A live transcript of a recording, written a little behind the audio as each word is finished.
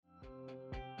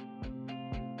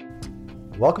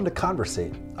Welcome to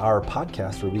Conversate, our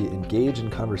podcast where we engage in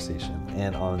conversation.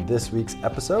 And on this week's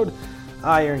episode,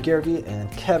 I, Aaron Garrity,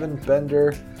 and Kevin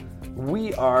Bender,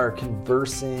 we are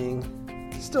conversing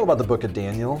still about the book of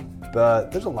Daniel,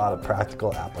 but there's a lot of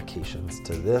practical applications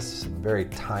to this and very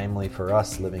timely for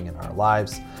us living in our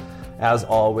lives. As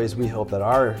always, we hope that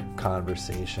our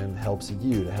conversation helps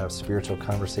you to have spiritual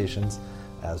conversations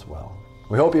as well.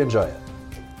 We hope you enjoy it.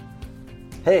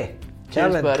 Hey,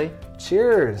 Cheers, Kevin. buddy.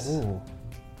 Cheers. Ooh.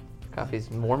 Coffee's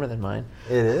warmer than mine.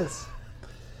 It is.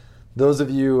 Those of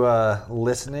you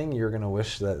listening, you're going to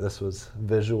wish that this was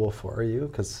visual for you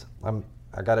because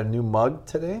I got a new mug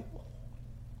today.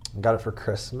 I got it for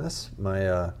Christmas.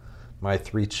 My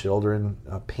three children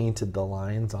painted the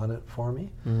lines on it for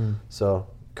me. So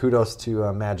kudos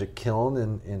to Magic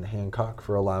Kiln in Hancock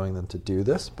for allowing them to do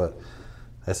this. But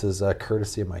this is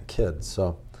courtesy of my kids.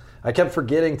 So I kept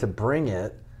forgetting to bring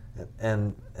it,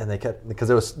 and they kept,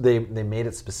 because they made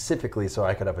it specifically so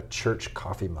I could have a church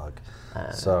coffee mug.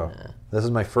 So this is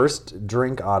my first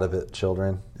drink out of it,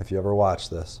 children. If you ever watch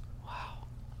this, Wow.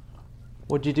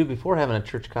 What'd you do before having a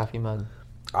church coffee mug?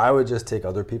 I would just take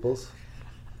other people's.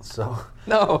 So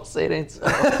No, say it ain't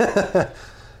so.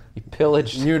 You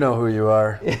pillaged. you know who you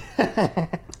are.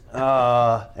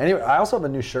 Anyway, I also have a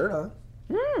new shirt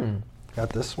on. Got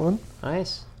this one.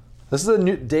 Nice. This is a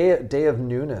new day of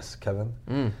newness,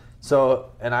 Kevin. So,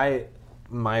 and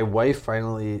my wife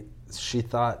finally, she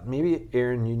thought, maybe,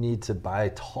 Aaron, you need to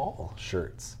buy tall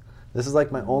shirts. This is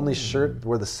like my only shirt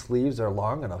where the sleeves are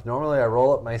long enough. Normally I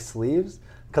roll up my sleeves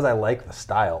because I like the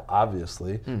style,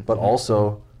 obviously, but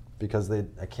also because I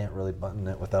can't really button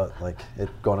it without like it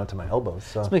going up to my elbows.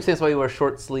 So This makes sense why you wear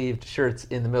short-sleeved shirts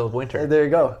in the middle of winter. there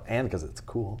you go. And because it's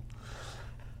cool.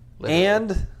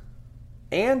 Literally.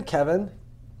 And Kevin,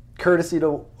 courtesy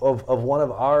of one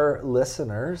of our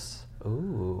listeners,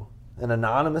 Ooh. an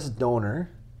anonymous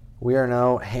donor, we are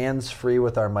now hands-free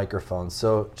with our microphones.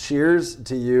 So cheers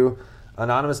to you,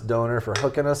 anonymous donor, for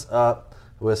hooking us up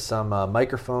with some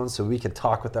microphones so we can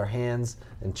talk with our hands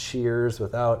and cheers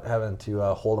without having to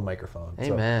hold a microphone.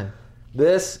 Amen. So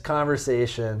this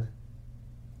conversation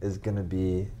is going to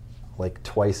be like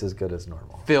twice as good as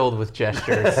normal. Filled with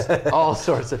gestures. All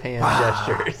sorts of hand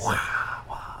gestures.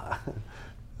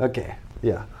 Okay,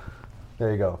 yeah.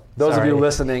 There you go. Those Sorry. of you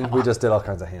listening, we just did all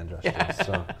kinds of hand gestures.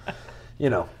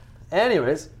 So,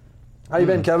 Anyways, how you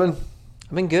been, Kevin?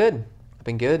 I've been good.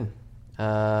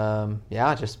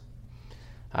 Just,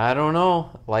 I don't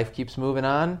know. Life keeps moving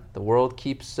on. The world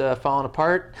keeps falling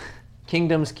apart.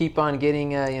 Kingdoms keep on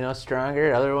getting,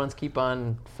 stronger. Other ones keep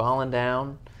on falling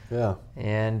down. Yeah.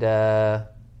 And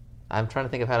I'm trying to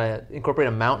think of how to incorporate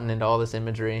a mountain into all this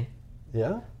imagery.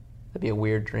 Yeah? That'd be a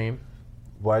weird dream.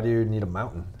 Why do you need a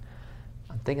mountain?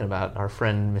 I'm thinking about our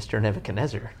friend Mr.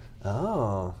 Nebuchadnezzar.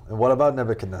 Oh, and what about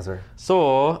Nebuchadnezzar?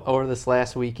 So, over this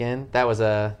last weekend,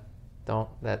 my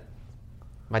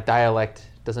dialect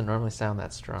doesn't normally sound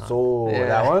that strong. So,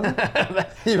 that one?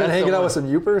 You've been hanging out with some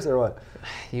Yoopers or what?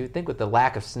 You would think with the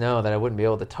lack of snow that I wouldn't be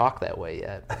able to talk that way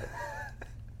yet. But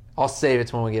I'll save it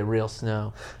to when we get real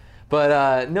snow.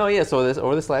 But so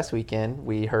over this last weekend,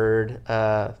 we heard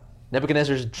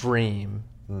Nebuchadnezzar's dream.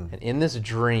 And in this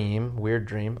dream, weird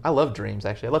dream, I love dreams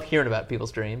actually. I love hearing about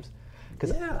people's dreams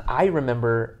because I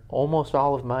remember almost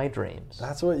all of my dreams.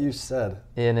 That's what you said.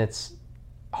 And it's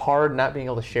hard not being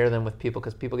able to share them with people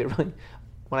because people get really,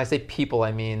 when I say people,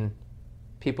 I mean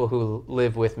people who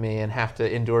live with me and have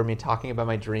to endure me talking about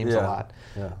my dreams a lot.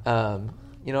 Yeah. I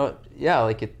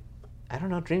don't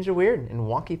know, dreams are weird and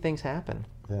wonky things happen.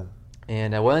 Yeah.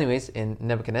 And anyways, in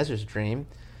Nebuchadnezzar's dream,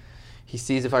 he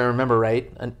sees, if I remember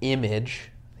right, an image.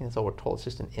 I think that's all we're told. It's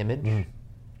just an image.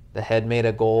 The head made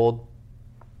of gold,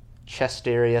 chest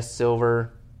area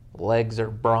silver, legs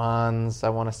are bronze, I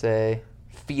want to say,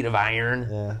 feet of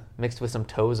iron, mixed with some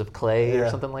toes of clay or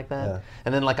something like that. Yeah.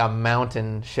 And then like a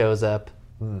mountain shows up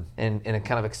and it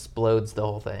kind of explodes the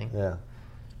whole thing. Yeah.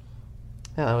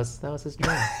 Yeah, that was his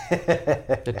dream.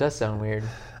 It does sound weird.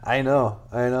 I know.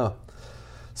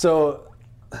 So,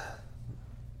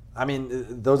 I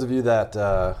mean, those of you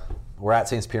that were at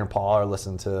St. Peter and Paul or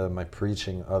listened to my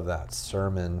preaching of that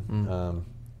sermon,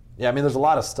 there's a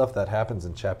lot of stuff that happens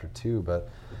in chapter 2, but,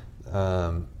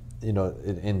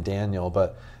 in Daniel,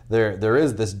 but there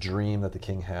is this dream that the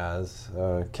king has.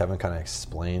 Kevin kind of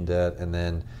explained it, and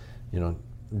then,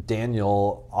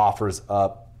 Daniel offers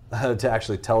up to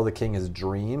actually tell the king his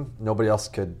dream. Nobody else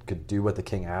could do what the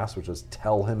king asked, which was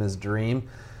tell him his dream.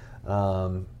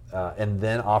 And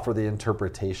then offer the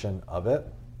interpretation of it.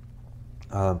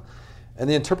 And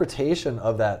the interpretation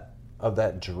of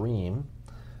that dream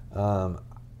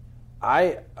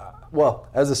Well,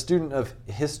 as a student of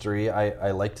history,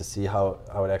 I like to see how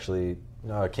it actually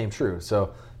came true.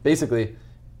 So basically,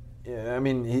 I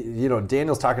mean,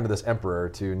 Daniel's talking to this emperor,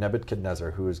 to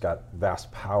Nebuchadnezzar, who's got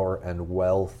vast power and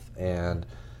wealth, and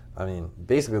I mean,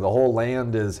 basically the whole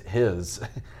land is his,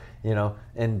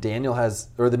 and Daniel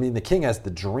the king has the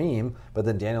dream, but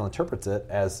then Daniel interprets it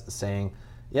as saying,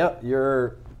 yeah,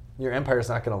 your empire's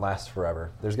not going to last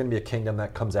forever. There's going to be a kingdom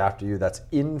that comes after you that's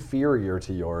inferior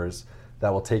to yours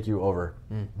that will take you over.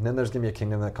 And then there's going to be a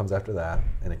kingdom that comes after that,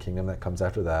 and a kingdom that comes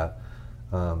after that.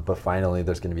 But finally,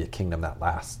 there's going to be a kingdom that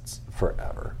lasts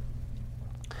forever.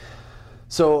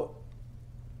 So,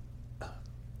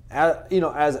 as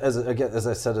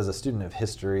I said, as a student of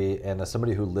history and as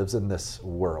somebody who lives in this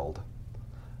world,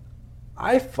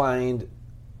 I find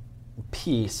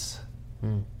peace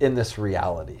in this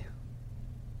reality.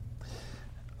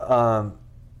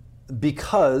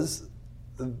 Because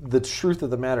the truth of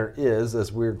the matter is,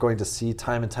 as we're going to see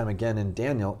time and time again in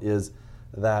Daniel, is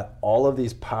that all of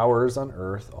these powers on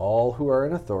earth, all who are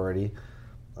in authority,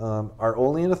 are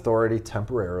only in authority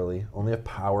temporarily, only have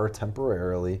power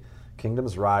temporarily.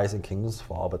 Kingdoms rise and kingdoms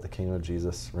fall, but the kingdom of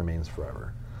Jesus remains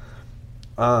forever.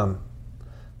 And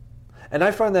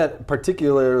I find that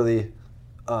particularly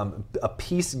a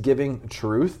peace-giving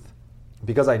truth,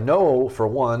 because I know, for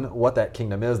one, what that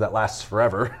kingdom is that lasts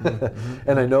forever.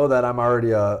 And I know that I'm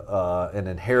already an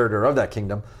inheritor of that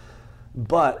kingdom.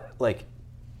 But,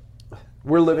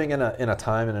 we're living in a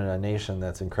time and in a nation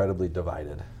that's incredibly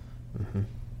divided.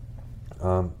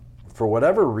 For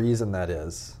whatever reason that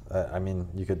is, I mean,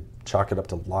 you could chalk it up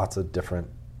to lots of different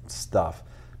stuff,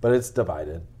 but it's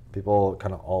divided. People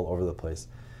kind of all over the place.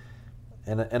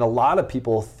 And a lot of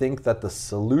people think that the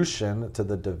solution to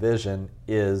the division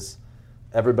is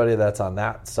everybody that's on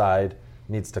that side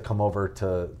needs to come over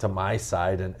to my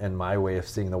side and my way of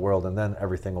seeing the world, and then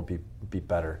everything will be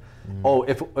better. Oh,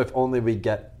 if only we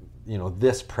get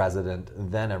this president,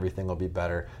 then everything will be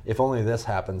better. If only this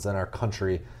happens, then our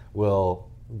country will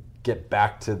get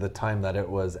back to the time that it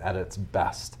was at its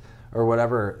best, or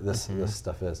whatever this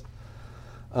stuff is.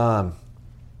 And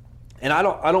I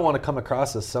don't want to come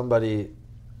across as somebody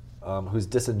who's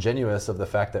disingenuous of the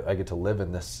fact that I get to live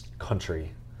in this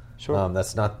country. Sure.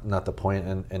 That's not the point,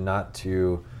 and not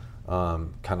to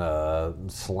kind of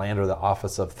slander the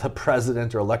office of the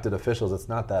president or elected officials. It's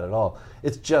not that at all.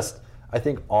 It's just, I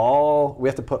think we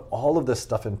have to put all of this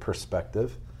stuff in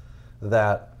perspective,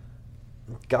 that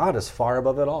God is far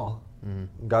above it all.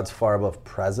 God's far above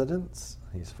presidents.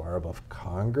 He's far above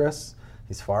Congress.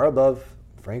 He's far above,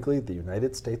 frankly, the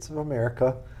United States of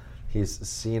America. He's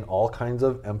seen all kinds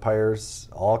of empires,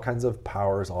 all kinds of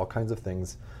powers, all kinds of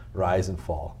things rise and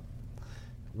fall.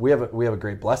 We have a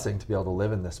great blessing to be able to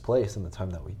live in this place in the time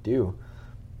that we do.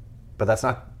 But that's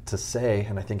not to say,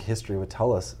 and I think history would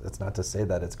tell us, it's not to say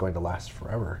that it's going to last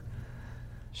forever.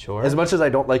 Sure. As much as I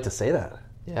don't like to say that.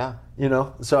 Yeah.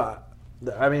 So,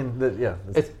 I mean, yeah.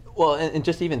 Well, and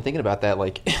just even thinking about that,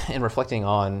 and reflecting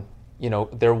on,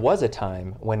 there was a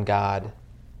time when God,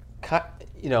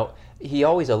 he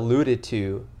always alluded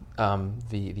to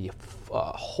the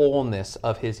wholeness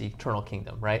of his eternal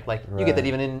kingdom, right? You get that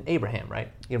even in Abraham, right?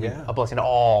 Be a blessing to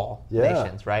all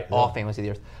nations, right? Yeah. All families of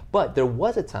the earth. But there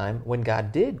was a time when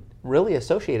God did really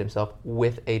associate himself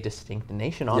with a distinct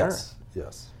nation on earth.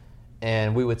 Yes.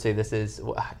 And we would say this is,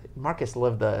 Marcus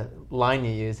loved the line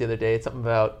you used the other day. It's something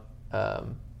about,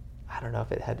 I don't know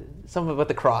if it had something about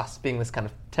the cross being this kind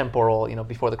of temporal,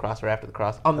 before the cross or after the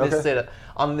cross. On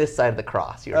this side of the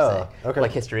cross, you were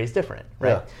saying. History is different,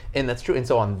 right? Yeah. And that's true. And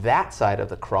so on that side of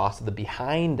the cross, the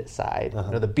behind side,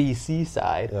 the BC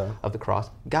side of the cross,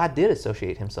 God did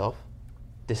associate himself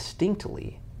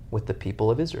distinctly with the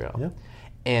people of Israel. Yeah.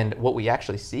 And what we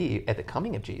actually see at the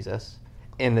coming of Jesus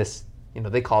in this,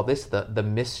 they call this the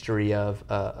mystery of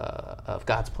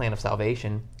God's plan of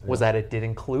salvation, was that it did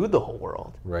include the whole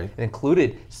world. Right. It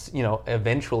included,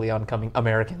 eventually oncoming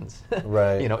Americans,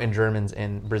 right. And Germans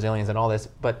and Brazilians and all this.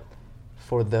 But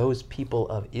for those people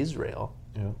of Israel,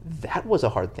 that was a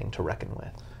hard thing to reckon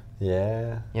with.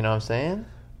 Yeah. You know what I'm saying?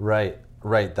 Right.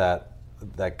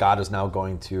 That God is now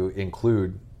going to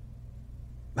include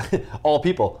all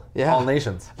people, all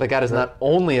nations. That God is not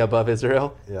only above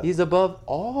Israel, he's above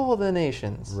all the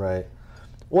nations. Right.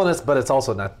 Well, but it's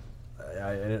also not,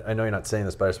 I know you're not saying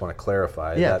this, but I just want to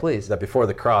clarify please. That before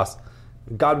the cross,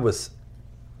 God was,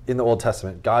 in the Old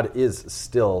Testament, God is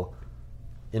still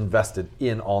invested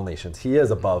in all nations. He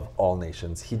is above all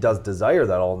nations. He does desire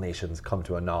that all nations come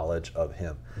to a knowledge of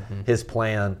him. Mm-hmm. His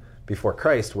plan before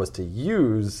Christ was to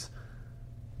use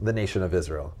the nation of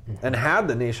Israel, and had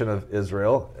the nation of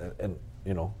Israel, and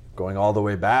going all the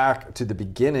way back to the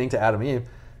beginning, to Adam and Eve,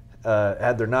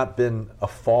 had there not been a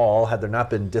fall, had there not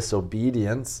been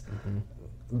disobedience,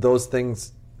 those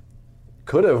things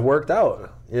could have worked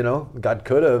out. God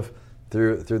could have,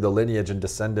 through the lineage and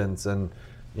descendants, and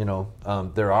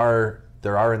there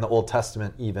are in the Old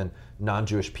Testament even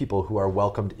non-Jewish people who are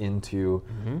welcomed into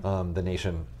the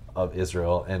nation of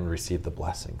Israel and receive the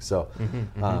blessing. So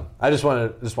I just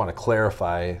want to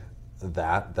clarify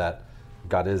that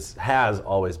God has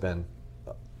always been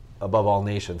above all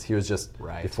nations. He was just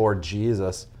before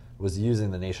Jesus was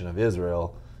using the nation of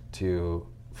Israel to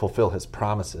fulfill his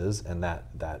promises, and that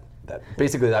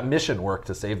basically that mission work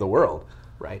to save the world.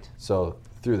 Right. So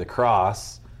through the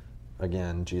cross,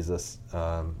 again, Jesus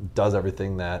does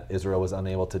everything that Israel was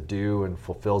unable to do and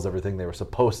fulfills everything they were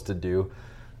supposed to do.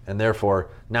 And therefore,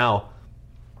 now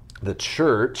the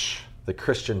church, the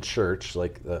Christian church,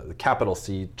 like the capital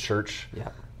C church,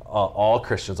 all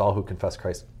Christians, all who confess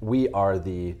Christ, we are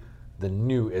the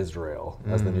new Israel,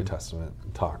 as the New Testament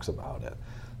talks about it.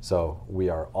 So we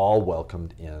are all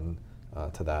welcomed in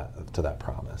to that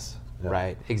promise. Yeah.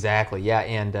 Right, exactly. Yeah,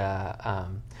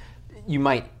 and you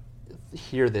might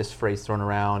hear this phrase thrown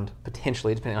around,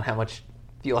 potentially, depending on how much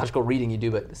theological reading you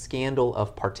do, but the scandal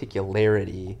of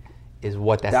particularity is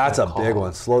what that's a called. big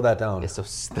one. Slow that down. Yeah, so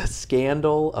the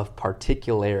scandal of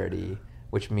particularity,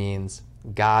 which means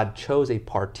God chose a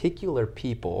particular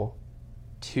people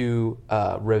to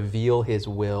reveal his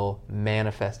will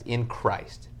manifest in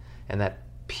Christ, and that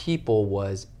people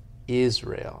was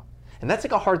Israel. And that's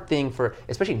like a hard thing for,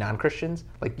 especially non-Christians.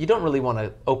 Like, you don't really want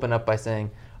to open up by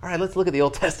saying, all right, let's look at the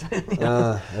Old Testament.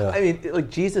 I mean, like,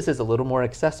 Jesus is a little more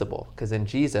accessible, because in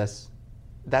Jesus,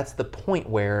 that's the point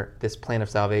where this plan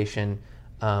of salvation,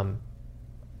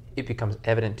 it becomes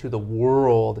evident to the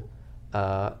world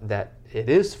that it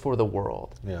is for the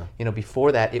world. Yeah.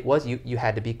 Before that, it was you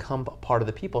had to become part of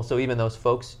the people. So even those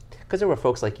folks, because there were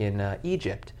folks like in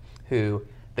Egypt who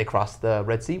they crossed the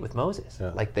Red Sea with Moses.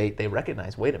 Yeah. Like they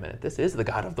recognized, wait a minute, this is the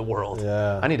God of the world.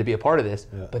 Yeah. I need to be a part of this.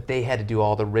 Yeah. But they had to do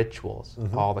all the rituals,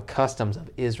 all the customs of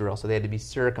Israel. So they had to be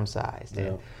circumcised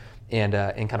and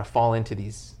kind of fall into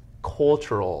these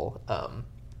cultural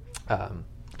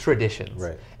traditions.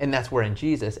 Right. And that's where in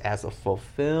Jesus, as a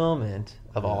fulfillment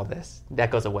of all this,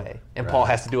 that goes away. And Paul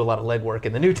has to do a lot of legwork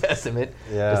in the New Testament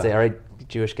to say, all right,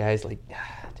 Jewish guys, like,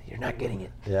 you're not getting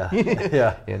it. Yeah.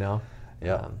 Yeah.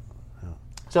 Yeah.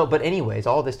 So, but anyways,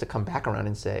 all this to come back around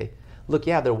and say, look,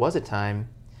 there was a time,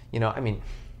 I mean,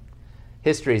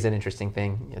 history is an interesting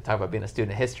thing. Talk about being a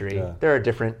student of history. Yeah. There are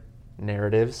different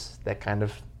narratives that kind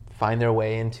of find their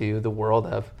way into the world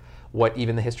of what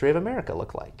even the history of America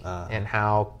looked like, and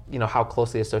how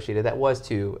closely associated that was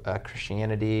to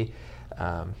Christianity,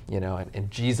 and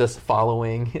Jesus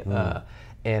following.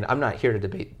 And I'm not here to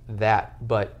debate that,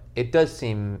 but it does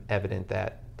seem evident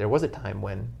that there was a time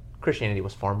when Christianity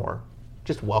was far more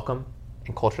just welcome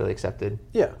and culturally accepted,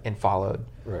 and followed.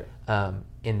 Right.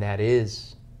 And that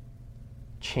is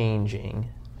changing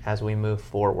as we move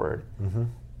forward,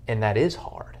 and that is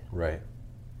hard. Right.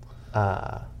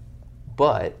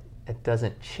 But it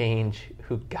doesn't change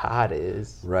who God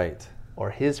is, Right.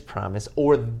 or his promise,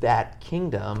 or that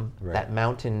kingdom, that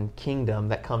mountain kingdom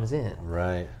that comes in.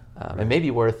 Right. It may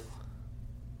be worth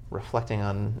reflecting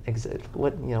on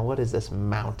what is this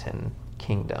mountain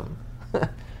kingdom?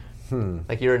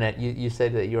 Like you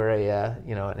said that you're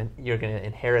you're going to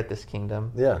inherit this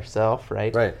kingdom yourself,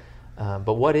 right? Right.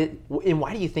 But why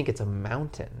do you think it's a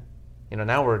mountain?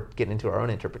 Now we're getting into our own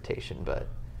interpretation, but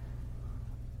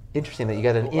interesting that you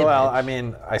got an image. Well, I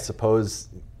mean, I suppose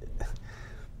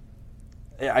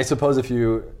if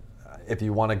you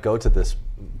want to go to this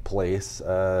place,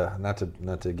 not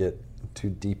to get too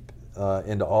deep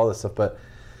into all this stuff, but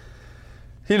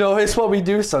it's what we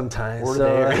do sometimes. We're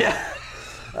there. Yeah.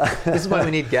 This is why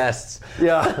we need guests.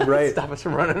 Yeah, right. Stop us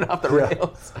from running off the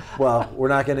rails. Well, we're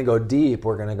not going to go deep.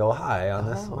 We're going to go high on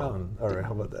this mountain. All right,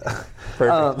 how about that?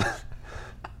 Perfect.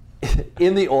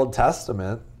 In the Old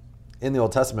Testament,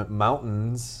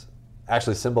 mountains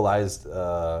actually symbolized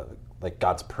like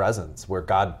God's presence, where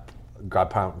God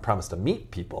promised to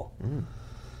meet people.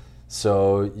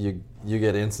 So you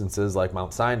get instances like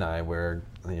Mount Sinai, where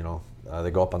they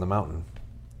go up on the mountain.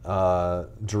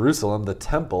 Jerusalem, the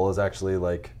temple, is actually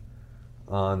like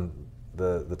on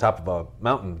the top of a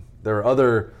mountain. There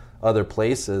are other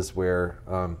places where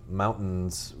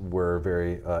mountains were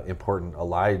very important.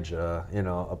 Elijah,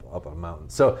 up on a mountain.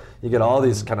 So you get all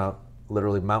these kind of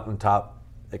literally mountaintop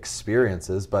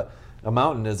experiences. But a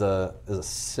mountain is a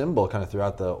symbol kind of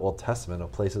throughout the Old Testament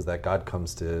of places that God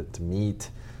comes to meet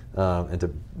and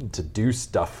to do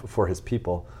stuff for his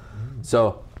people.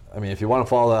 So I mean, if you want to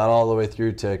follow that all the way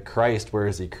through to Christ, where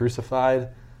is he crucified?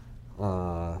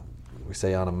 We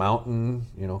say on a mountain,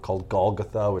 called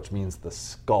Golgotha, which means the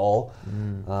skull.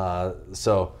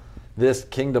 So this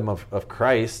kingdom of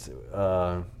Christ,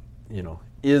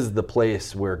 is the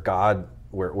place where God,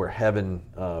 where heaven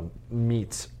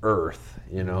meets earth.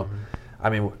 I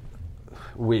mean,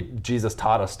 Jesus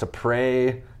taught us to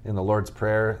pray in the Lord's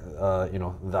Prayer.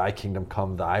 Thy kingdom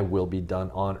come, thy will be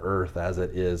done on earth as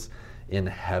it is in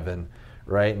heaven,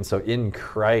 right? And so in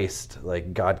Christ,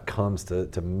 like, God comes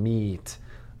to meet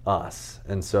us,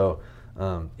 and so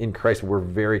in Christ we're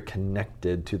very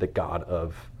connected to the God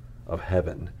of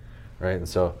heaven, right? And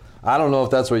so I don't know if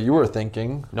that's what you were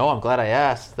thinking. No, I'm glad I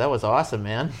asked. That was awesome,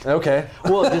 man. Okay.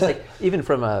 Well, just like even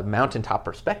from a mountaintop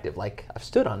perspective, like I've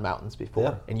stood on mountains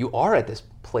before, and you are at this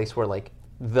place where like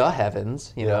the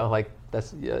heavens, like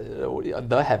that's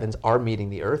the heavens are meeting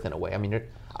the earth in a way. I mean,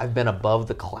 I've been above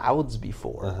the clouds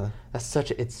before. It's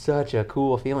such a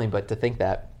cool feeling. But to think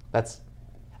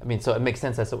so it makes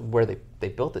sense. That's where they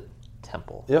built the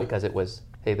temple, because it was,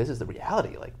 hey, this is the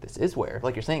reality. Like, this is where,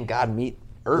 like you're saying, God meet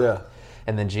earth.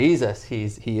 And then Jesus, he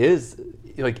is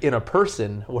like in a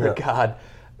person where God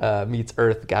meets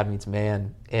earth, God meets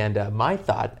man. And my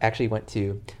thought actually went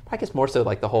to, I guess more so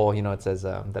like the whole, it says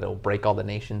that it'll break all the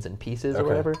nations in pieces or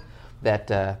whatever.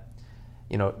 That,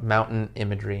 mountain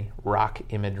imagery, rock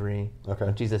imagery.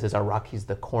 Okay. Jesus is our rock. He's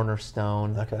the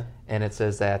cornerstone. Okay. And it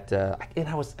says that, and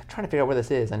I was trying to figure out where this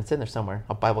is, and it's in there somewhere.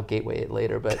 I'll Bible gateway it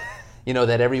later, but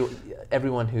that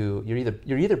everyone who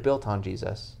you're either built on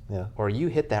Jesus, or you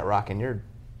hit that rock and you're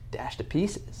dashed to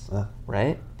pieces,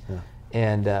 right? Yeah.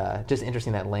 And just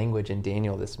interesting that language in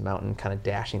Daniel, this mountain kind of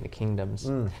dashing the kingdoms,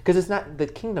 because it's not, the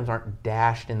kingdoms aren't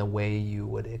dashed in the way you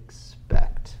would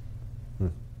expect.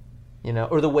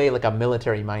 Or the way like a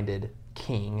military-minded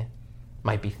king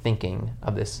might be thinking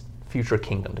of this future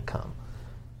kingdom to come.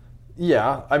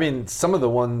 Yeah, I mean, some of the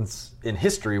ones in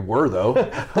history were, though.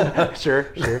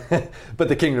 Sure. But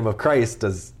the kingdom of Christ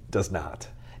does not.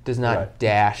 Does not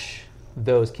dash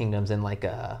those kingdoms in like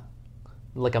a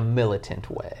militant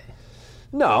way.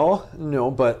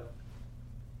 No, but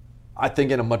I think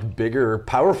in a much bigger,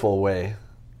 powerful way.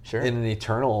 Sure. In an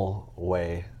eternal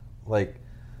way. Like,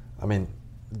 I mean,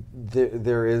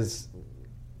 there is,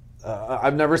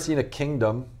 I've never seen a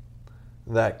kingdom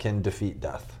that can defeat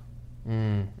death.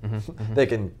 They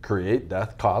can create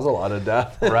death, cause a lot of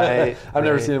death. Right. I've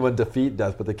never seen anyone defeat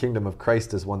death, but the kingdom of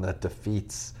Christ is one that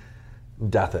defeats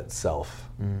death itself,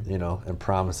 and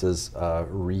promises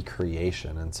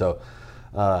recreation. And so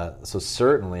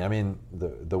certainly, I mean,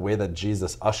 the way that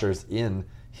Jesus ushers in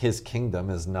his kingdom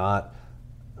is not,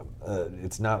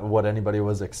 it's not what anybody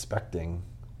was expecting.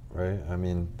 Right? I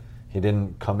mean, he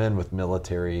didn't come in with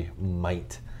military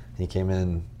might. He came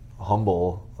in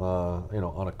humble,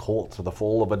 on a colt to the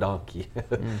foal of a donkey.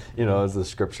 As the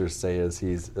scriptures say, as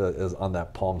he's as on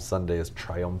that Palm Sunday, his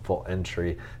triumphal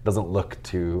entry doesn't look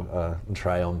too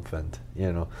triumphant.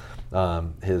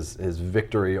 His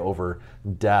victory over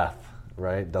death,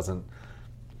 right, doesn't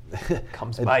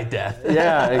comes by death.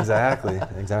 Yeah,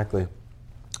 exactly.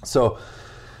 So,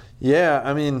 yeah,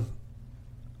 I mean,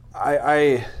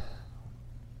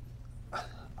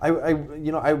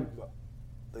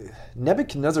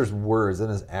 Nebuchadnezzar's words and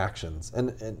his actions,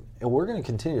 and we're going to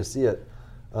continue to see it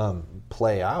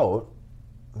play out,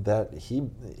 that he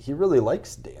really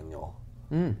likes Daniel.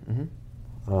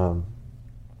 I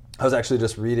was actually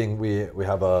just reading, we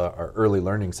have our early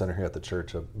learning center here at the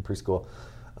church, a preschool,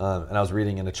 and I was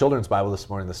reading in a children's Bible this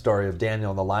morning the story of Daniel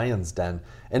in the lion's den,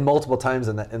 and multiple times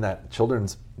in that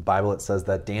children's Bible it says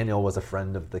that Daniel was a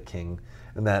friend of the king,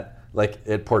 and that, like,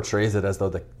 it portrays it as though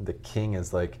the king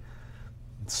is like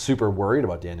super worried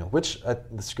about Daniel, which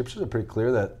the scriptures are pretty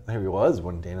clear that he was,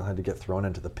 when Daniel had to get thrown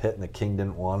into the pit, and the king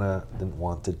didn't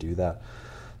want to do that.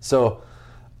 So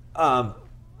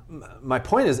my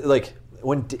point is, like,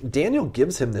 when Daniel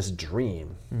gives him this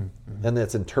dream and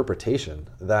its interpretation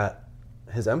that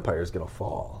his empire is going to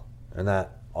fall and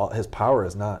that his power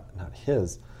is not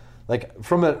his, like,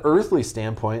 from an earthly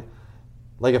standpoint,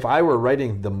 like, if I were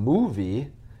writing the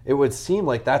movie, it would seem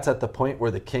like that's at the point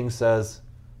where the king says,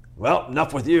 well,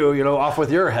 enough with you, off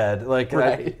with your head. Like,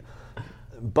 right.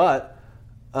 But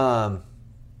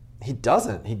he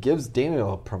doesn't. He gives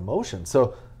Daniel a promotion.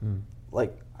 So,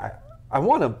 like, I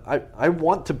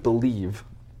want to believe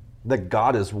that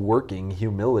God is working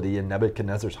humility in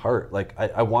Nebuchadnezzar's heart. Like,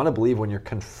 I want to believe when you're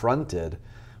confronted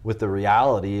with the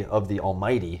reality of the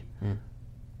Almighty,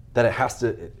 that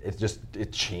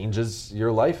it changes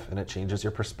your life and it changes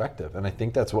your perspective. And I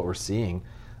think that's what we're seeing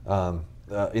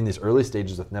in these early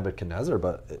stages with Nebuchadnezzar,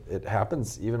 but it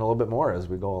happens even a little bit more as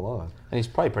we go along. And he's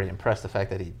probably pretty impressed the fact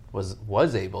that he was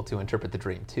able to interpret the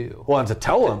dream too. Well, and to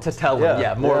tell him. To tell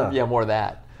him, more of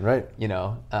that. Right. You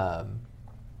know,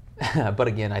 but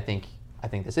again, I think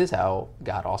this is how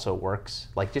God also works.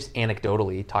 Like just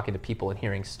anecdotally talking to people and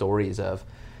hearing stories of,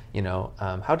 you know,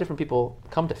 how different people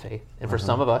come to faith. And for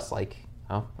some of us, like,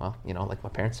 oh, well, you know, like my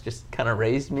parents just kind of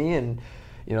raised me and,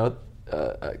 you know,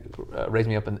 raised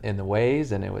me up in the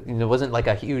ways, and it wasn't like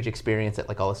a huge experience that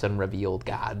like all of a sudden revealed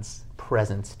God's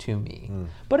presence to me.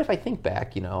 But if I think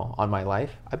back, you know, on my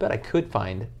life, I bet I could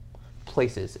find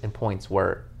places and points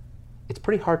where it's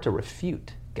pretty hard to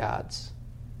refute God's,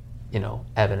 you know,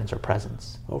 evidence or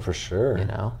presence. Oh, for sure. You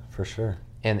know, for sure.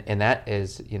 And that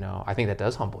is, you know, I think that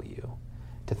does humble you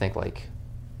to think like.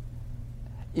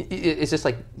 It's just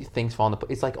like things fall into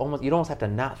place. It's like you'd almost have to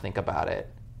not think about it.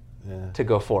 Yeah. To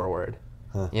go forward,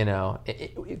 you know,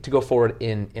 to go forward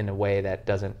in a way that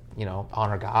doesn't, you know,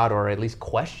 honor God or at least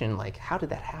question, like, how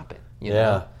did that happen? You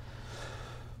know?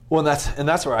 Well, and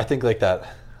that's where I think like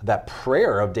that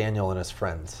prayer of Daniel and his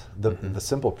friends, the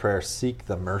simple prayer, seek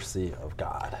the mercy of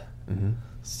God,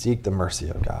 seek the mercy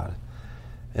of God,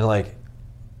 and like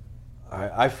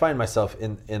I find myself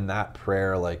in that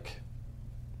prayer, like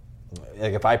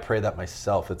if I pray that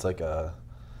myself, it's like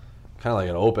kind of like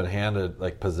an open-handed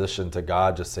like position to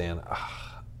God, just saying,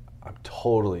 I'm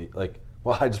totally like,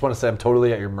 well, I just want to say I'm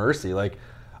totally at your mercy. Like,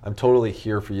 I'm totally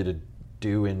here for you to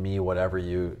do in me whatever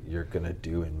you're gonna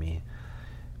do in me.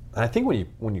 And I think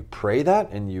when you pray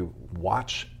that and you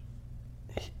watch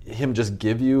Him just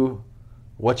give you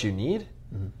what you need,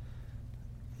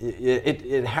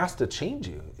 it has to change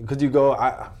you, because you go,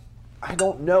 I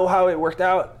don't know how it worked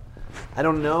out. I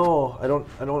don't know. I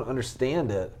don't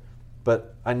understand it.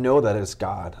 But I know that it's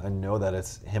God. I know that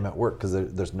it's Him at work, because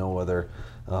there's no other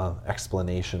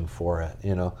explanation for it,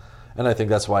 you know. And I think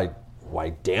that's why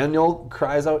Daniel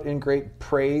cries out in great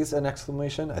praise and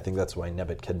exclamation. I think that's why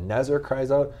Nebuchadnezzar cries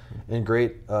out in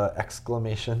great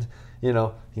exclamation. You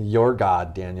know, your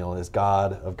God, Daniel, is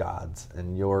God of gods,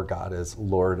 and your God is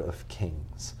Lord of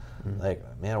kings. Like,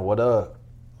 man, what a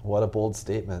bold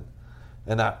statement.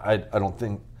 And I don't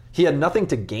think he had nothing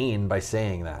to gain by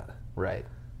saying that. Right.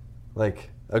 Like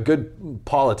a good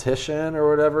politician or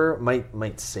whatever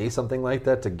might say something like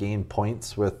that to gain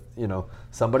points with, you know,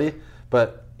 somebody,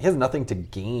 but he has nothing to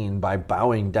gain by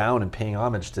bowing down and paying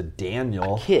homage to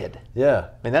Daniel. A kid. Yeah. I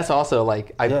mean, that's also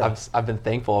like I've been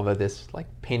thankful of this like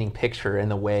painting picture in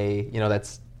the way, you know,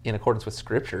 that's in accordance with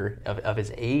Scripture of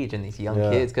his age and these young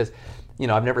kids, because, you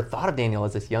know, I've never thought of Daniel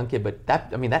as this young kid, but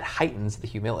that heightens the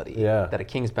humility that a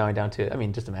king's bowing down to. I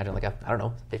mean, just imagine like a, I don't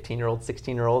know, 15-year-old,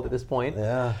 16-year-old at this point.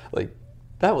 Yeah. Like,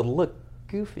 that would look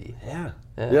goofy.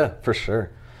 Yeah, for sure.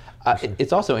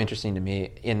 It's also interesting to me,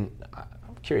 I'm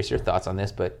curious your thoughts on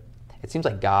this, but it seems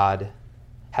like God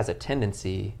has a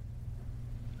tendency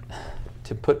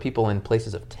to put people in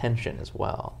places of tension as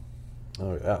well.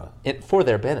 Oh, yeah. For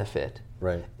their benefit.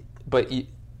 Right. But you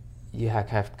kind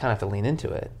of have to lean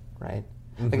into it, right?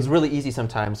 Like, it's really easy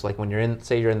sometimes, like when you're in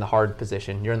the hard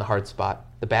position, you're in the hard spot,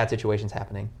 the bad situation's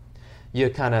happening, you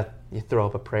throw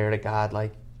up a prayer to God,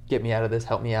 like, get me out of this,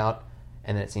 help me out,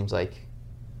 and then it seems like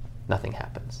nothing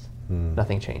happens.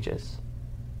 Nothing changes.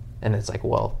 And it's like,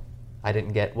 well, I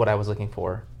didn't get what I was looking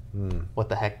for. What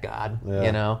the heck, God? Yeah.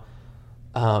 You know?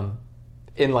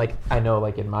 In like, I know,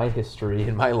 like in my history,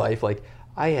 in my life, like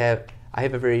I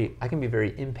can be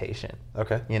very impatient.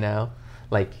 Okay. You know?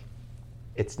 Like,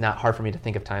 it's not hard for me to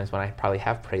think of times when I probably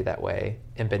have prayed that way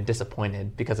and been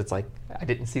disappointed, because it's like I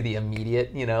didn't see the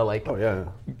immediate, you know, like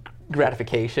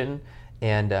gratification.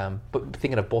 And but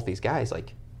thinking of both these guys,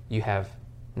 like you have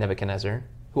Nebuchadnezzar,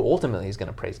 who ultimately is going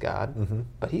to praise God,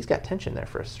 but he's got tension there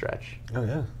for a stretch. Oh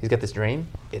yeah. He's got this dream.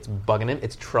 It's bugging him.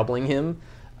 It's troubling him,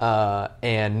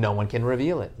 and no one can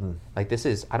reveal it. Like, this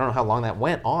is, I don't know how long that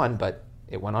went on, but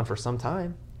it went on for some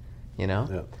time, you know.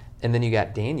 Yeah. And then you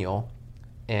got Daniel,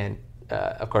 and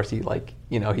of course he's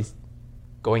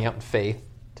going out in faith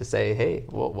to say, hey,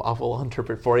 well, I'll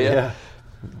interpret for you. Yeah.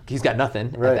 He's got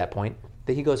nothing Right. at that point.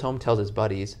 Then he goes home, tells his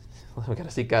buddies, we got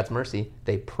to seek God's mercy.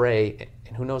 They pray,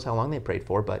 and who knows how long they prayed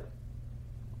for, but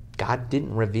God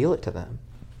didn't reveal it to them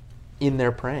in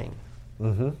their praying.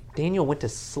 Daniel went to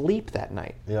sleep that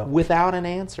night without an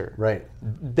answer. Right.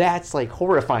 That's like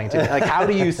horrifying to me. Like, how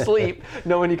do you sleep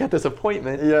knowing you got this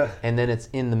appointment? Yeah. And then it's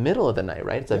in the middle of the night,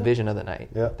 right? It's a vision of the night.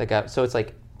 Yeah. So it's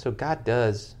like, so God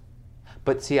does.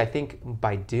 But see, I think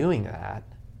by doing that,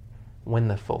 when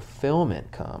the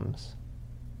fulfillment comes,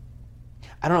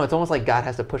 I don't know, it's almost like God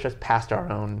has to push us past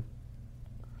our own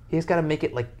he's got to make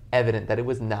it like evident that it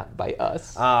was not by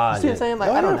us. You see Yeah. what I'm saying? Like,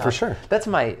 Oh, I don't yeah, know. for sure. That's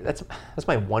my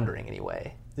wondering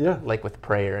anyway. Yeah. Like with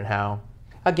prayer and how,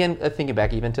 again, thinking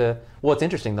back even to, well, it's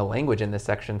interesting, the language in this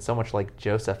section, so much like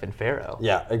Joseph and Pharaoh.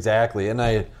 Yeah, exactly. And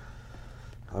I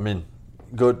mean,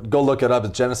 go look it up.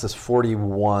 It's Genesis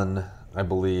 41, I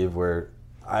believe, where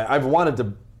I wanted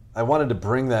to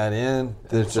bring that in.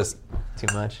 There's just Too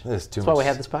much. There's too That's much. why we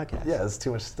have this podcast. Yeah, there's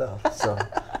too much stuff. So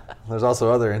there's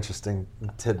also other interesting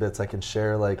tidbits I can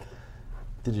share. Like,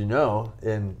 did you know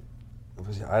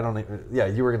I don't even, yeah,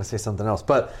 you were going to say something else.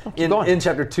 But in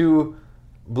chapter 2,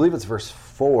 I believe it's verse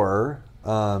 4,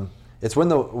 it's when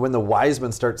the wise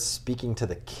men start speaking to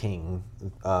the king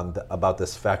about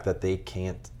this fact that they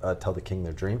can't tell the king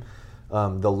their dream.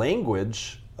 The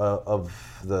language of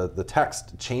the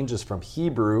text changes from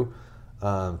Hebrew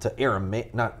to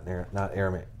Aramaic, not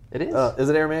Aramaic. It is. Is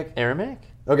it Aramaic? Aramaic?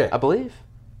 Okay. I believe.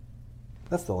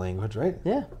 That's the language, right?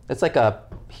 Yeah. It's like a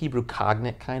Hebrew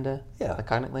cognate kind of. Yeah. A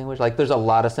cognate language. Like there's a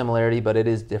lot of similarity, but it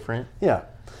is different. Yeah.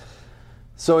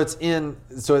 So it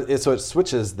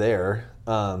switches there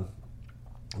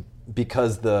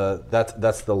because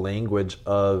that's the language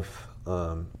of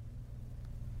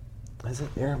is it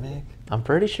Aramaic? I'm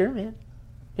pretty sure, man.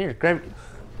 Here, grab.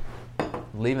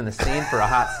 Leaving the scene for a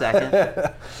hot second.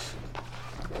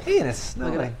 Hey, and it's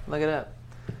snowing. Look it up.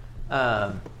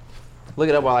 Look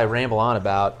it up while I ramble on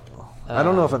about. I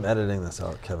don't know if I'm editing this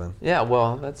out, Kevin. Yeah,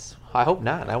 well, I hope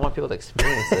not. I want people to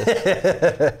experience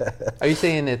this. Are you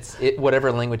saying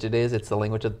whatever language it is, it's the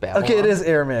language of Babylon? Okay, it is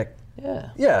Aramaic.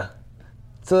 Yeah. Yeah.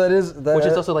 So that is that. Which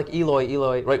is also like Eloi,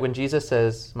 Eloi, right? When Jesus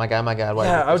says, "My God, why?"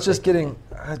 Yeah, I was just getting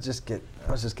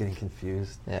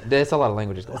confused. Yeah, there's a lot of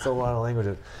languages. That's a lot of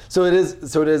languages. So it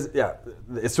is. Yeah,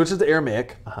 it switches to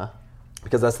Aramaic.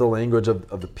 Because that's the language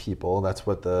of the people. That's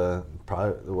what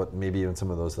what maybe even some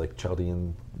of those like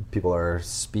Chaldean people are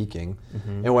speaking.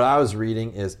 Mm-hmm. And what I was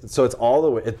reading is, so it's all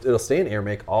the way. It'll stay in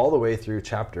Aramaic all the way through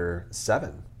chapter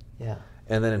 7. Yeah.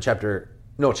 And then in chapter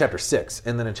 6,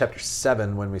 and then in chapter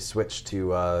 7, when we switch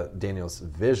to Daniel's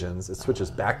visions, it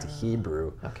switches back to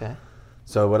Hebrew. Okay.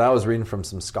 So what I was reading from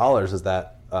some scholars is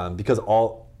that because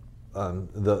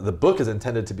the book is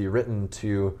intended to be written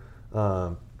to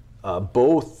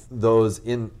both those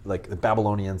in like the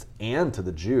Babylonians and to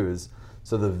the Jews.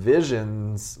 So the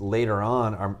visions later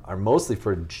on are mostly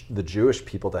for the Jewish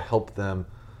people to help them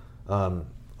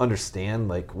understand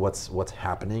like what's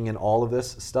happening in all of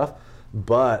this stuff.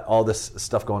 But all this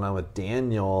stuff going on with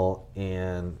Daniel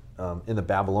and in the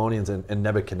Babylonians and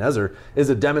Nebuchadnezzar is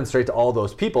to demonstrate to all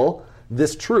those people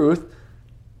this truth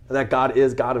that God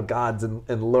is God of gods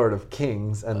and Lord of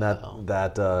kings, and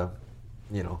that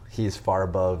he's far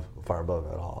above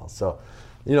it all. So,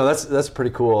 that's a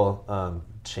pretty cool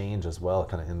change as well,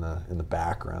 kind of in the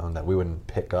background that we wouldn't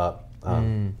pick up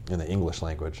in the English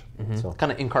language. Mm-hmm. So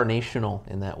kind of incarnational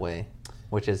in that way,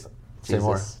 which is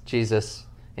Jesus.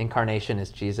 Incarnation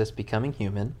is Jesus becoming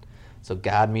human, so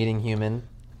God meeting human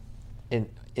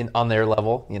on their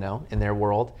level, in their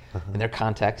world, in their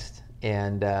context,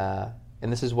 and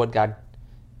this is what God,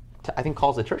 I think,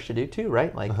 calls the church to do too,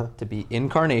 right? Like to be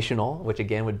incarnational, which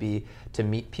again would be to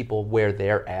meet people where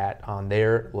they're at on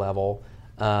their level.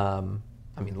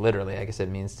 Literally, I guess it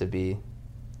means to be.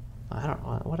 I don't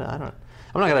know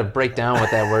I'm not gonna break down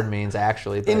what that word means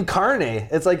actually. But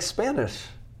Incarne, it's like Spanish.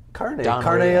 Carne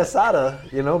Maria.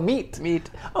 asada. Meat.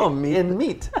 Oh, meat and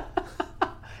meat.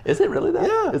 Is it really that?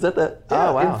 Yeah. Is that the? Yeah,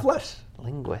 oh, wow. in flesh.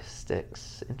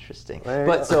 Linguistics, interesting. There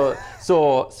you But go.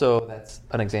 so that's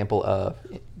an example of,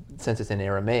 since it's in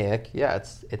Aramaic, yeah,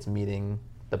 it's meeting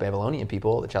the Babylonian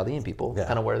people, the Chaldean people, Yeah.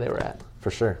 kind of where they were at. For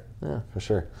sure. Yeah. For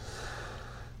sure.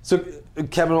 So,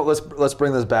 Kevin, let's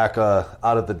bring this back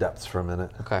out of the depths for a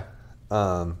minute. Okay.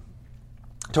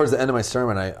 Towards the end of my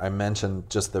sermon, I mentioned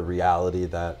just the reality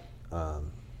that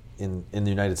in the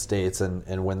United States,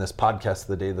 and when the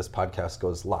day this podcast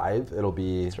goes live, it'll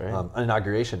be right.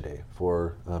 inauguration day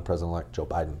for President-elect Joe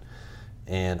Biden.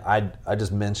 And I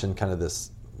just mentioned kind of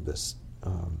this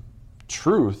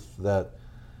truth that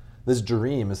this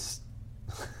dream is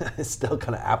still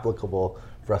kind of applicable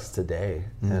for us today.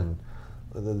 And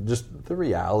just the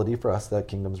reality for us that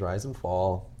kingdoms rise and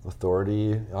fall,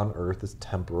 authority on earth is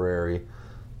temporary,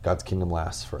 God's kingdom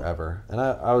lasts forever. And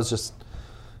I was just,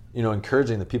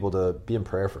 encouraging the people to be in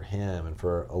prayer for him and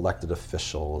for elected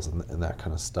officials and that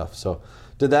kind of stuff. So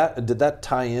did that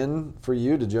tie in for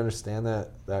you? Did you understand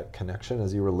that connection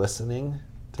as you were listening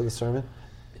to the sermon?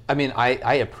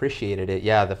 I appreciated it.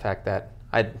 Yeah, the fact that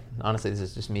honestly, this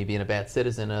is just me being a bad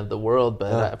citizen of the world,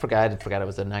 but I forgot it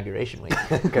was inauguration week.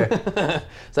 Okay.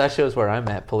 So that shows where I'm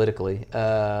at politically.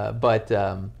 But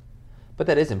But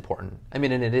that is important. I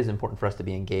mean, and it is important for us to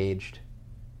be engaged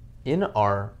in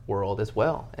our world as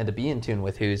well, and to be in tune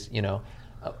with who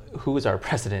is our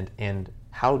president, and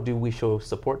how do we show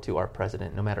support to our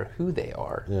president, no matter who they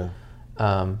are. Yeah.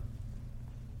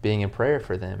 Being in prayer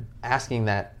for them, asking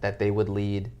that they would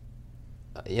lead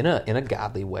in a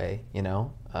godly way,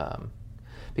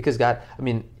 because God. I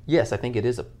mean, yes, I think it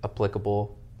is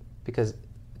applicable, because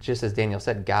just as Daniel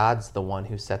said, God's the one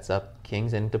who sets up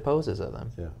kings and deposes of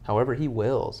them, however He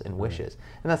wills and wishes.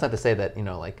 And that's not to say that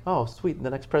oh, sweet, the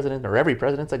next president or every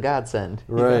president's a godsend.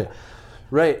 Right,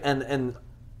 right, and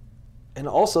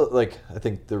also I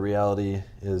think the reality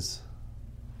is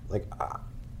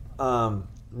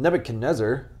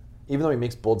Nebuchadnezzar, even though he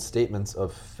makes bold statements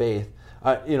of faith,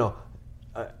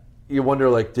 you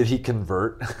wonder, did he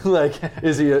convert?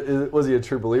 Was he a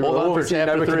true believer? Hold on for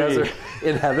chapter 3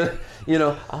 in heaven.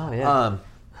 Oh yeah.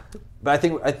 But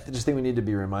I just think we need to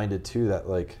be reminded too that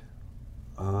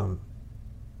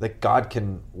that God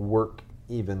can work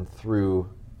even through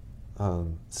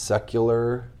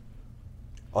secular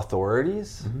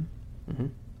authorities,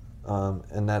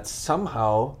 and that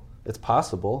somehow it's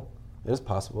possible. It is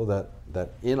possible that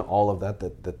in all of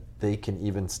that they can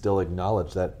even still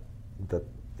acknowledge that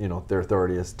their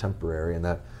authority is temporary, and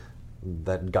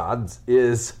that God's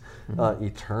is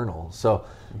eternal. So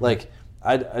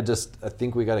I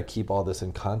think we got to keep all this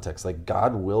in context.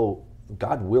 God will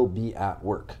be at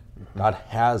work. God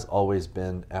has always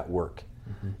been at work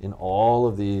in all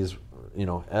of these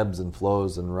ebbs and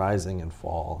flows and rising and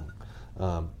fall.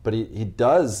 But he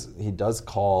does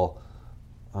call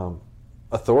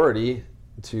authority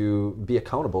to be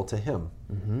accountable to Him.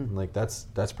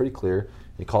 That's pretty clear.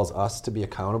 He calls us to be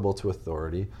accountable to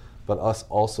authority, but us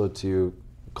also to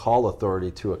call authority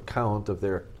to account of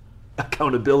their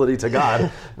accountability to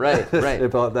God. Right.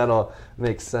 If that all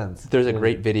makes sense. There's a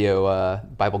great video,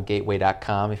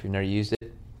 BibleGateway.com. If you've never used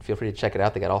it, feel free to check it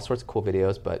out. They got all sorts of cool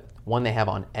videos, but one they have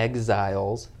on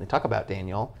exiles. They talk about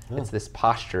Daniel. Oh. It's this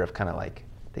posture of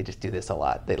they just do this a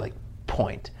lot. They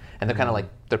point. And they're kind of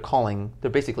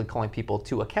they're basically calling people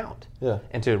to account,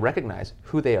 and to recognize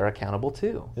who they are accountable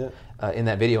to. In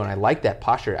that video, and I like that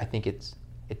posture. I think it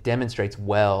demonstrates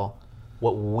well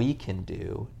what we can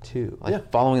do too,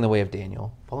 following the way of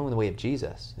Daniel, following the way of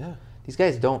Jesus. These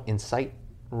guys don't incite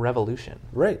revolution.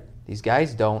 Right. These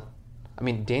guys don't. I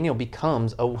mean, Daniel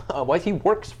becomes he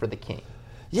works for the king.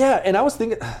 Yeah, and I was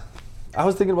thinking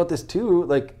about this too.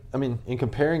 In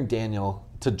comparing Daniel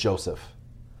to Joseph.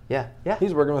 Yeah.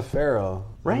 He's working with Pharaoh.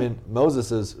 Right. I mean,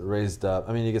 Moses is raised up.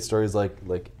 I mean, you get stories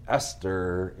like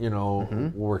Esther,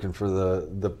 working for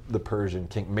the Persian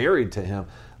king, married to him.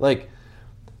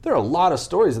 There are a lot of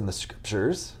stories in the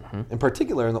scriptures, in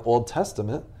particular in the Old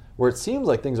Testament, where it seems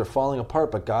like things are falling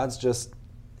apart, but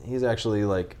He's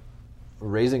actually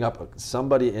raising up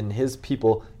somebody in His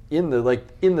people in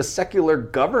the secular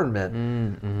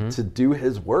government to do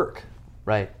His work.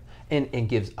 Right. And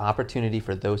gives opportunity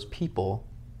for those people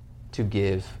to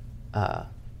give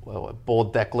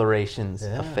bold declarations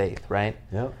of faith, right?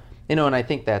 Yeah. And I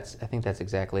think that's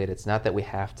exactly it. It's not that we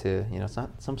have to, it's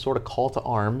not some sort of call to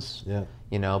arms.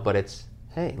 But it's,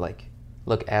 hey,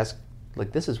 look,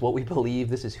 this is what we believe.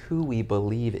 This is who we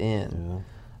believe in.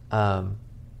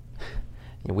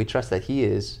 We trust that He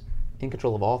is in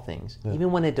control of all things,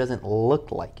 even when it doesn't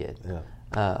look like it.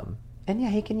 And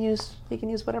He can use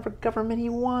whatever government He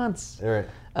wants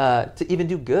to even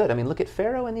do good. I mean, look at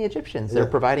Pharaoh and the Egyptians. They're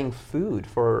providing food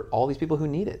for all these people who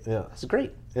need it. That's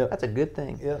great. That's a good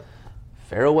thing.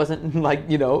 Pharaoh wasn't he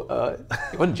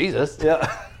wasn't Jesus.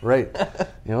 Right.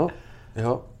 Yep.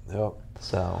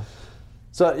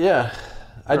 So yeah,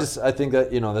 I think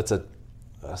that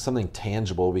that's something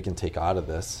tangible we can take out of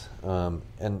this,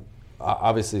 and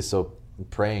obviously, so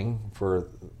praying for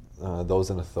those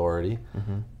in authority,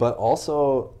 but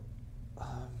also,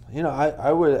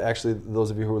 I would actually,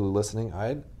 those of you who are listening,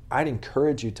 I'd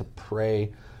encourage you to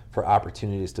pray for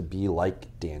opportunities to be like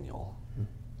Daniel,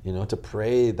 to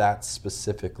pray that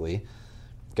specifically.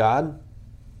 God,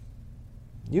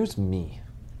 use me.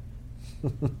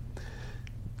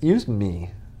 Use me,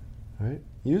 right?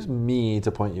 Use me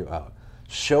to point you out.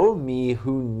 Show me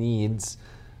who needs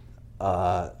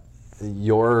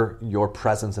your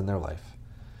presence in their life.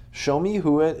 Show me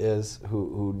who it is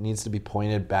who needs to be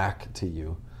pointed back to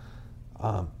you.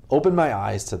 Open my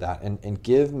eyes to that and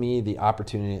give me the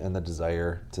opportunity and the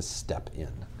desire to step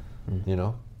in.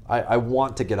 I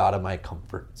want to get out of my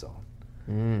comfort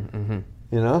zone.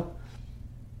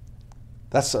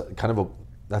 That's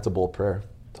that's a bold prayer.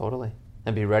 Totally.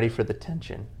 And be ready for the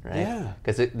tension, right? Yeah.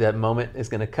 Because that moment is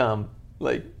going to come,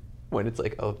 when it's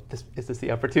oh, is this the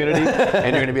opportunity?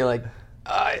 And you're going to be like,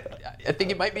 I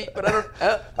think it might be, but I don't.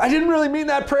 I didn't really mean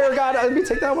that prayer, God. Let me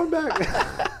take that one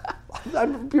back. I'll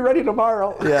be ready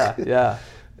tomorrow. Yeah.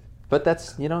 But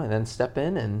that's, and then step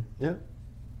in and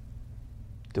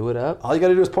do it up. All you got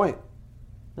to do is point.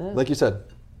 Yeah. Like you said,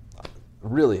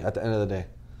 really, at the end of the day.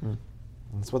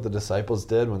 That's what the disciples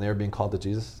did when they were being called to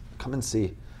Jesus. Come and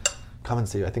see. Come and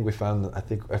see. I think we've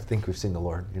seen the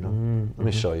Lord, Let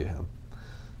me show you him.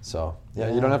 So,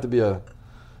 you don't have to be a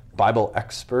Bible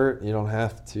expert. You don't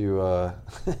have to,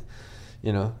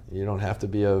 you don't have to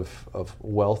be of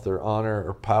wealth or honor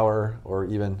or power or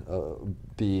even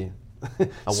be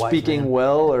speaking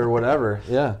well or whatever.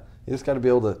 Yeah. You just got to be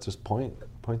able to just point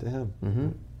to him. Mm-hmm.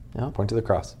 Yeah. Point to the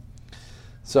cross.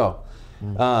 So,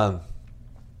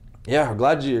 we're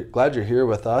glad you're here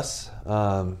with us.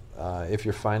 If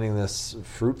you're finding this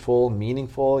fruitful,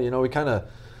 meaningful, we kind of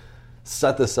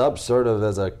set this up sort of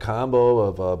as a combo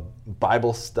of a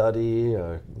Bible study,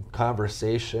 a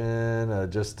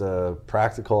conversation, just a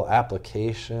practical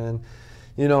application.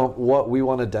 What we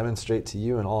want to demonstrate to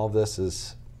you in all of this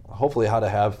is hopefully how to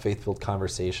have faith-filled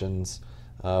conversations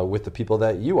with the people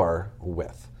that you are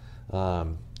with.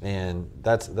 And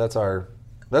that's our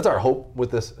hope with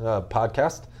this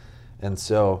podcast. And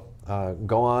so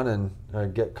go on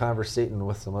and get conversating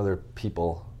with some other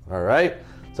people. All right.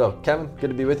 So Kevin, good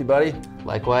to be with you, buddy.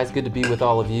 Likewise, good to be with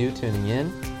all of you tuning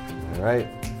in. All right.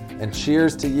 And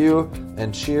cheers to you,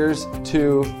 and cheers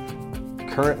to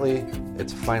currently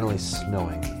it's finally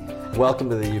snowing. Welcome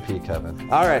to the UP, Kevin.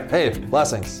 All right. Hey,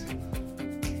 blessings.